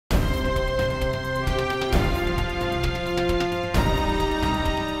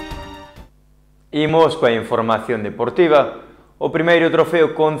Imos coa información deportiva. O primeiro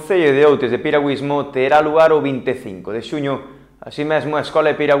trofeo Concello de Outes de Piraguismo terá lugar o 25 de xuño. Así mesmo, a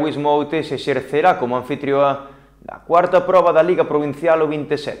Escola de Piraguismo Outes exercerá como anfitrioa da cuarta proba da Liga Provincial o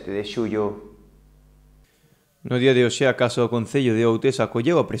 27 de xullo. No día de hoxe, a Casa do Concello de Outes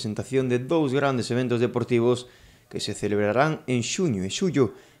acolleu a presentación de dous grandes eventos deportivos que se celebrarán en xuño e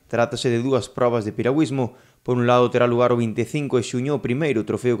xullo. Trátase de dúas probas de piragüismo. Por un lado, terá lugar o 25 de xuño o primeiro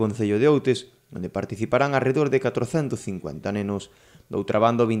trofeo Concello de Outes, onde participarán alrededor de 450 nenos. Doutra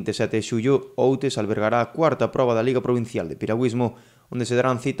banda, o 27 de xullo, Outes albergará a cuarta proba da Liga Provincial de Piraguismo, onde se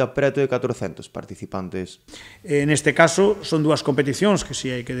darán cita preto de 400 participantes. Neste caso, son dúas competicións que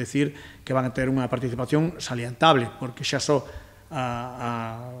si hai que decir que van a ter unha participación salientable, porque xa só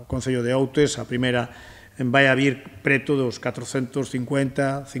a Concello de Outes, a primeira, vai a vir preto dos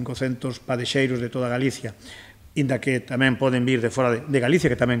 450, 500 padexeiros de toda Galicia, inda que tamén poden vir de fora de Galicia,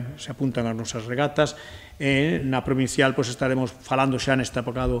 que tamén se apuntan ás nosas regatas. Na provincial estaremos falando xa nesta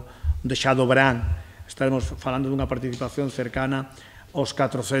época de xa do verán, estaremos falando dunha participación cercana aos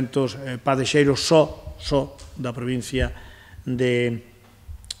 400 padexeiros só da provincia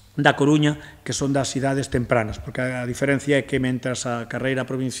da Coruña, que son das idades tempranas, porque a diferencia é que mentras a carreira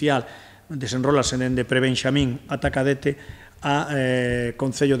provincial desenrólase dende prebenxamín ata cadete, a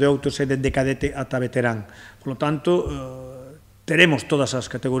Concello de Outes é dende cadete ata veterán. Por lo tanto, teremos todas as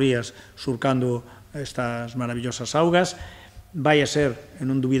categorías surcando estas maravillosas augas. Vai a ser, e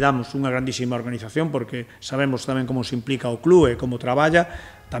non dubidamos, unha grandísima organización, porque sabemos tamén como se implica o clube e como traballa,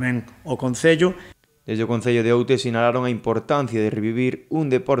 tamén o Concello. Desde o Concello de Outes sinalaron a importancia de revivir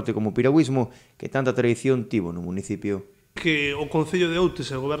un deporte como o piragüismo que tanta tradición tivo no municipio. Que o Concello de Outes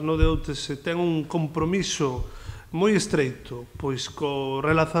e o Goberno de Outes ten un compromiso moi estreito pois co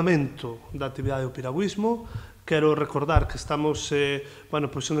relanzamento da actividade do piragüismo. Quero recordar que estamos,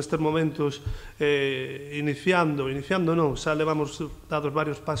 nestes momentos iniciando non, xa levamos dados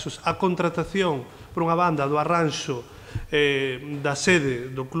varios pasos a contratación por unha banda do arranxo da sede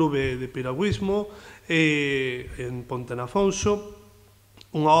do Clube de Piraguismo en Ponte na Afonso,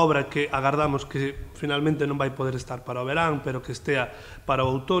 unha obra que agardamos que finalmente non vai poder estar para o verán, pero que estea para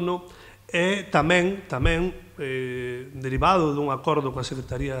o outono, e tamén derivado dun acordo coa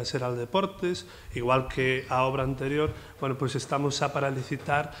Secretaría Xeral de Deportes, igual que a obra anterior, estamos xa para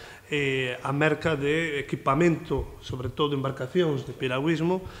licitar a merca de equipamento, sobre todo embarcacións de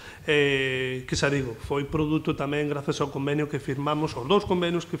piragüismo, que xa digo, foi produto tamén grazas ao convenio que firmamos, os dous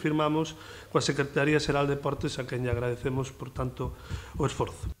convenios que firmamos coa Secretaría Xeral de Deportes, a quen lle agradecemos, por tanto, o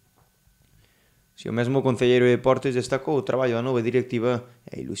esforzo. Si o mesmo concelleiro de Deportes destacou o traballo da nova directiva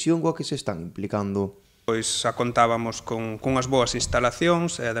e a ilusión coa que se están implicando. Pois xa contábamos con unhas boas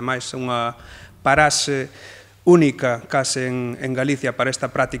instalacións e ademais unha parase única case en Galicia para esta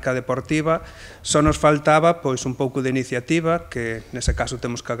práctica deportiva. Só nos faltaba pois un pouco de iniciativa, que nese caso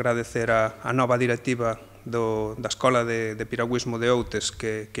temos que agradecer a nova directiva da Escola de Piraguismo de Outes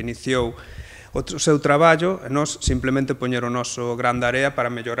que iniciou o seu traballo, e nós simplemente poñer o noso gran de area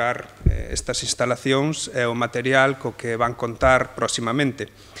para mellorar estas instalacións e o material co que van contar próximamente.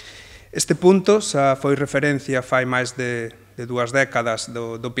 Este punto xa foi referencia fai máis de 2 décadas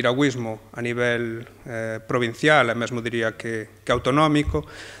do piragüismo a nivel provincial, e mesmo diría que autonómico,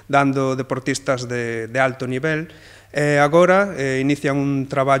 dando deportistas de alto nivel. Agora inician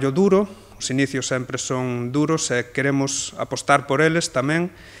un traballo duro, os inicios sempre son duros e queremos apostar por eles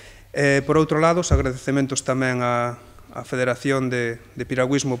tamén. Por outro lado, os agradecementos tamén á Federación de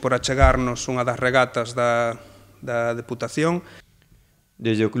Piraguismo por achegarnos unha das regatas da Deputación.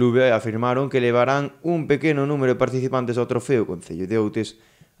 Desde o clube afirmaron que levarán un pequeno número de participantes ao trofeo Concello de Outes,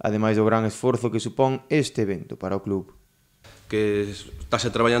 ademais do gran esforzo que supón este evento para o club. Que estáse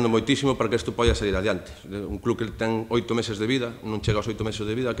traballando moitísimo para que isto poida salir adiante. Un club que ten 8 meses de vida, non chega aos 8 meses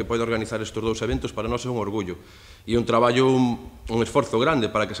de vida, que pode organizar estes dous eventos, para nós é un orgullo. E un traballo, un esforzo grande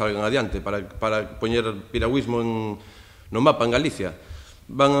para que salgan adiante, para poñer piragüismo no mapa en Galicia.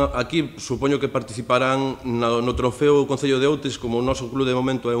 Aquí, supoño que participarán no trofeo Concello de Outes, como o noso club de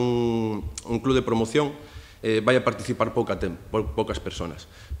momento é un club de promoción, vai a participar poucas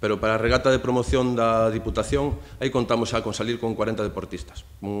personas. Pero para a regata de promoción da Diputación, aí contamos xa con salir con 40 deportistas.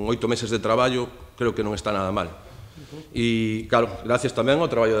 Con 8 meses de traballo, creo que non está nada mal. E, claro, gracias tamén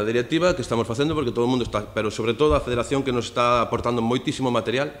ao traballo da directiva que estamos facendo, porque todo o mundo está, pero sobre todo a Federación, que nos está aportando moitísimo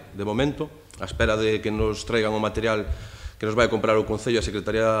material, de momento, á espera de que nos traigan o material que nos vai a comprar o Concello e a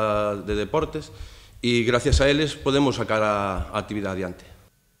Secretaría de Deportes, e gracias a eles podemos sacar a actividade adiante.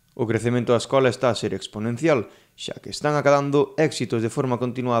 O crecemento da escola está a ser exponencial, xa que están acadando éxitos de forma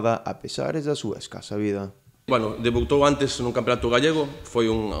continuada a pesares da súa escasa vida. Bueno, debutou antes nun campeonato gallego, foi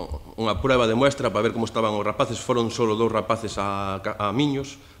unha prueba de muestra para ver como estaban os rapaces, foron solo 2 rapaces a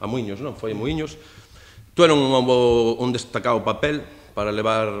Muiños, non? Foi a Muiños. Tueron un destacado papel para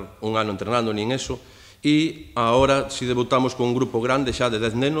levar un ano entrenando, nin eso, e agora si debutamos con un grupo grande xa de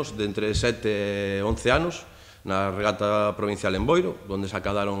 10 nenos, de entre 7 e 11 anos, na regata provincial en Boiro, onde se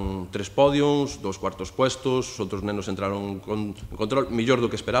acadaron 3 podiums, 2 cuartos puestos, outros nenos entraron con control, millor do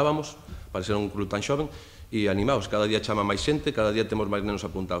que esperábamos, para ser un club tan xoven, e animados, cada día chama máis xente, cada día temos máis nenos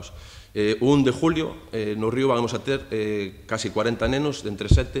apuntados. O 1 de julio, no Río, vamos a ter casi 40 nenos de entre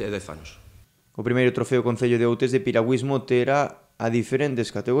 7 e 10 anos. O primeiro trofeo Concello de Outes de Piraguismo terá a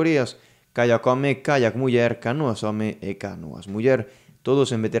diferentes categorías: kayak home, kayak muller, canoas home e canoas muller,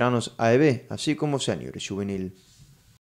 todos en veteranos A e B, así como sénior e juvenil.